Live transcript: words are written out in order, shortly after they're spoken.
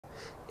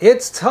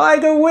It's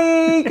Tiger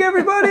Week,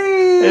 everybody!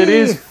 It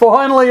is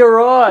finally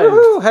arrived.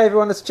 Woohoo. Hey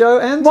everyone, it's Joe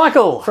and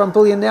Michael from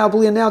Bullion Now,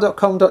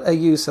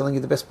 bullionnow.com.au, selling you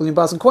the best bullion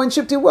bars and coins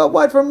shipped here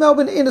worldwide from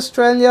Melbourne in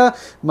Australia.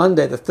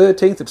 Monday the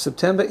 13th of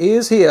September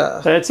is here.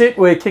 That's it,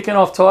 we're kicking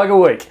off Tiger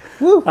Week.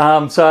 Woo.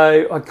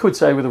 So I could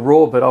say with a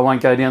roar, but I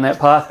won't go down that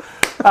path.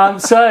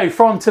 So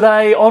from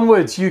today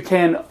onwards, you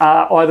can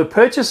either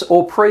purchase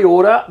or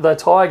pre-order the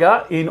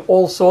Tiger in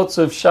all sorts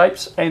of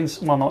shapes and,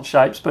 well, not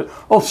shapes, but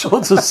all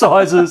sorts of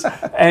sizes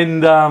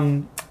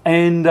and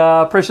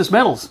precious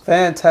metals.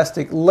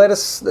 Fantastic.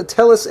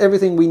 Tell us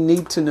everything we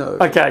need to know.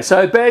 Okay,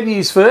 so bad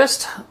news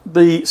first.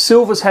 The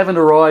silvers haven't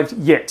arrived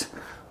yet.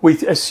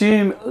 We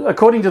assume,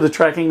 according to the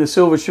tracking, the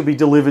silver should be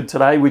delivered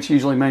today, which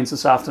usually means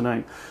this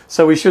afternoon.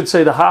 So we should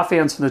see the ½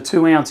 ounce and the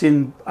 2 ounce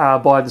in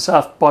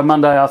by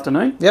Monday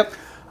afternoon. Yep.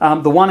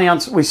 The 1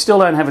 ounce we still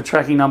don't have a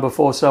tracking number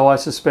for, so I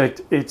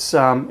suspect it's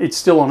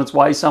still on its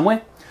way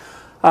somewhere.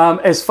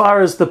 As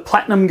far as the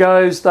platinum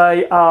goes,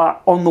 they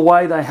are on the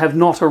way. They have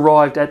not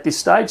arrived at this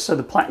stage, so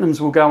the platinums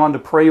will go under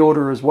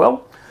pre-order as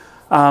well.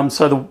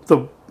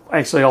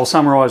 Actually, I'll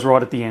summarise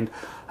right at the end.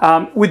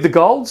 With the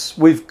golds,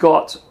 we've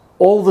got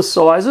all the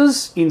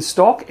sizes in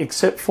stock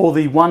except for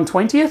the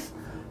 1/20th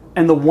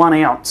and the 1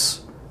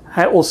 ounce.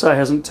 Also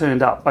hasn't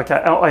turned up. Okay,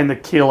 and the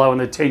kilo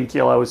and the 10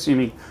 kilo,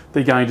 assuming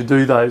they're going to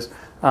do those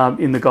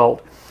in the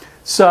gold.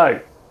 So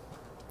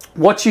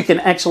what you can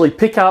actually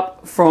pick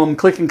up from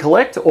Click and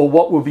Collect, or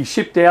what will be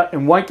shipped out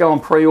and won't go on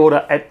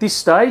pre-order at this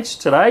stage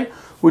today,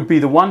 would be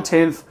the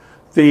 1/10th,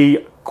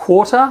 the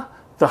quarter,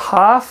 the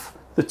half,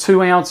 the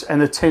 2 ounce and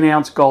the 10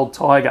 ounce gold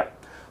Tiger.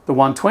 The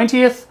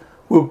 1/20th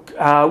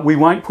we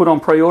won't put on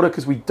pre-order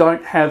because we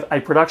don't have a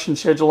production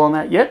schedule on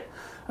that yet,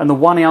 and the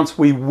 1 ounce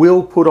we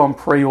will put on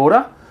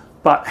pre-order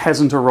but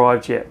hasn't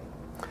arrived yet.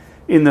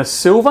 In the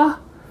silver,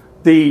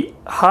 the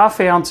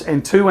 ½ ounce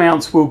and 2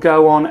 ounce will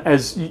go on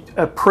as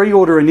a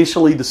pre-order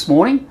initially this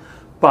morning,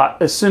 but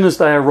as soon as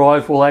they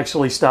arrive, we'll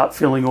actually start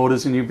filling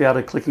orders and you'll be able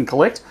to click and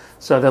collect.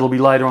 So that'll be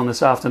later on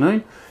this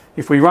afternoon.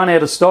 If we run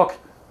out of stock,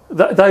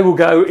 they will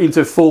go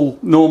into full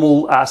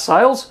normal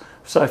sales.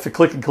 So for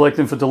click and collect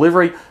and for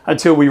delivery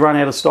until we run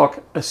out of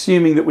stock,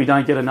 assuming that we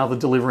don't get another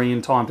delivery in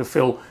time to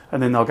fill,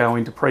 and then they'll go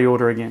into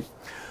pre-order again.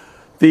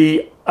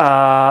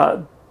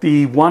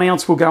 The 1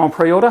 ounce will go on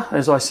pre-order,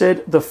 as I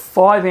said. The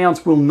 5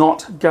 ounce will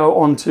not go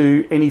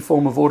onto any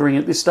form of ordering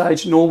at this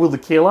stage, nor will the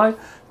kilo,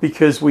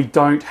 because we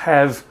don't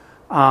have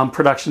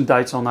production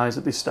dates on those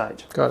at this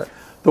stage. Got it.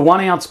 The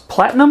 1 ounce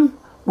platinum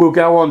will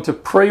go on to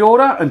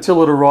pre-order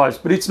until it arrives,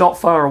 but it's not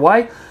far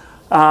away.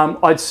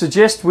 I'd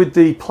suggest with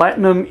the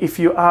platinum, if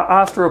you are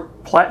after a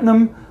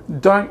platinum,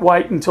 don't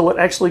wait until it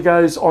actually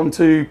goes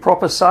onto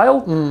proper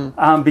sale,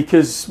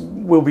 because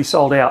we'll be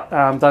sold out.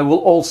 They will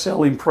all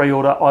sell in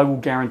pre-order, I will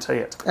guarantee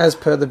it. As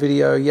per the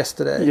video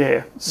yesterday.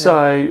 Yeah,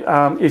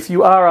 so if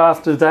you are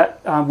after that,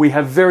 we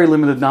have very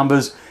limited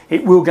numbers.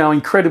 It will go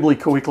incredibly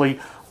quickly.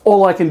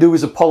 All I can do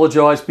is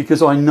apologise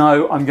because I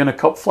know I'm going to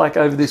cop flack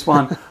over this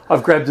one.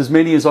 I've grabbed as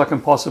many as I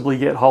can possibly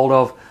get hold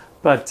of,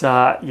 but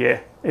yeah.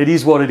 It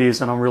is what it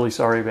is, and I'm really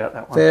sorry about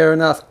that one. Fair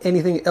enough.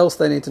 Anything else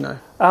they need to know?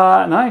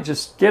 No,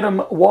 just get them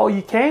while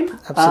you can.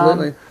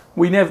 Absolutely.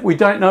 We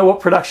don't know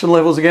what production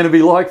levels are going to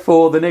be like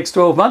for the next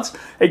 12 months.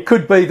 It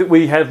could be that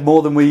we have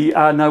more than we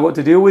know what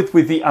to deal with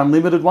the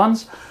unlimited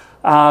ones.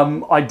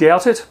 I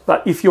doubt it,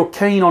 but if you're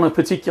keen on a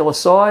particular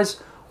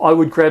size, I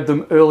would grab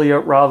them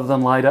earlier rather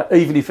than later,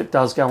 even if it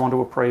does go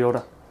onto a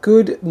pre-order.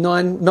 Good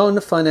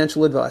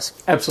non-financial advice.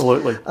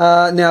 Absolutely.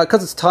 Now,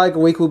 because it's Tiger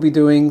Week, we'll be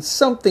doing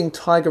something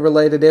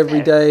Tiger-related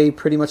every day,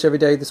 pretty much every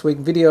day this week,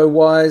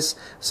 video-wise.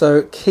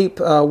 So keep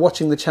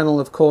watching the channel,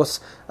 of course.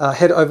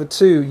 Head over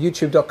to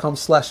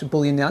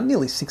youtube.com/Bullion Now.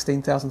 Nearly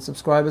 16,000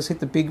 subscribers. Hit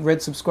the big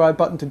red subscribe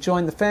button to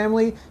join the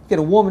family. You get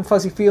a warm and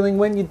fuzzy feeling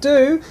when you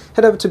do.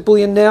 Head over to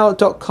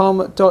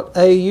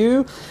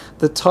bullionnow.com.au.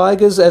 The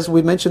Tigers, as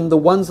we mentioned, the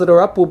ones that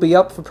are up will be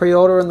up for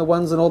pre-order, and the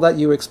ones and all that,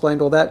 you explained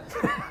all that.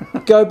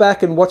 Go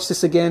back and watch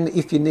this again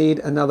if you need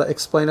another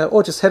explainer,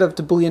 or just head over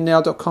to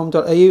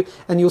bullionnow.com.au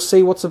and you'll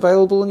see what's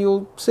available and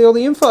you'll see all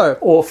the info.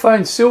 Or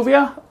phone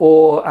Sylvia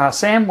or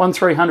Sam,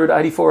 1300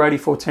 84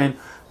 84 10.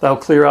 They'll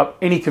clear up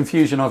any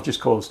confusion I've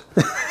just caused.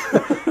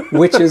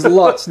 Which is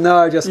lots.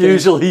 No, just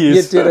usually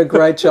is. You did a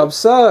great job.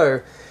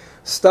 So,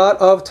 start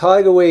of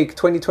Tiger Week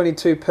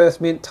 2022 Perth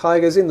Mint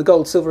Tigers in the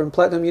gold, silver and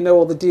platinum. You know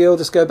all the deal.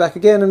 Just go back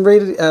again and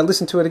read it,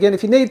 listen to it again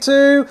if you need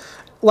to.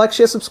 Like,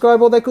 share,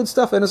 subscribe, all that good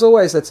stuff. And as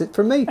always, that's it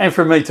from me. And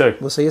from me too.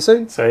 We'll see you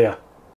soon. See ya.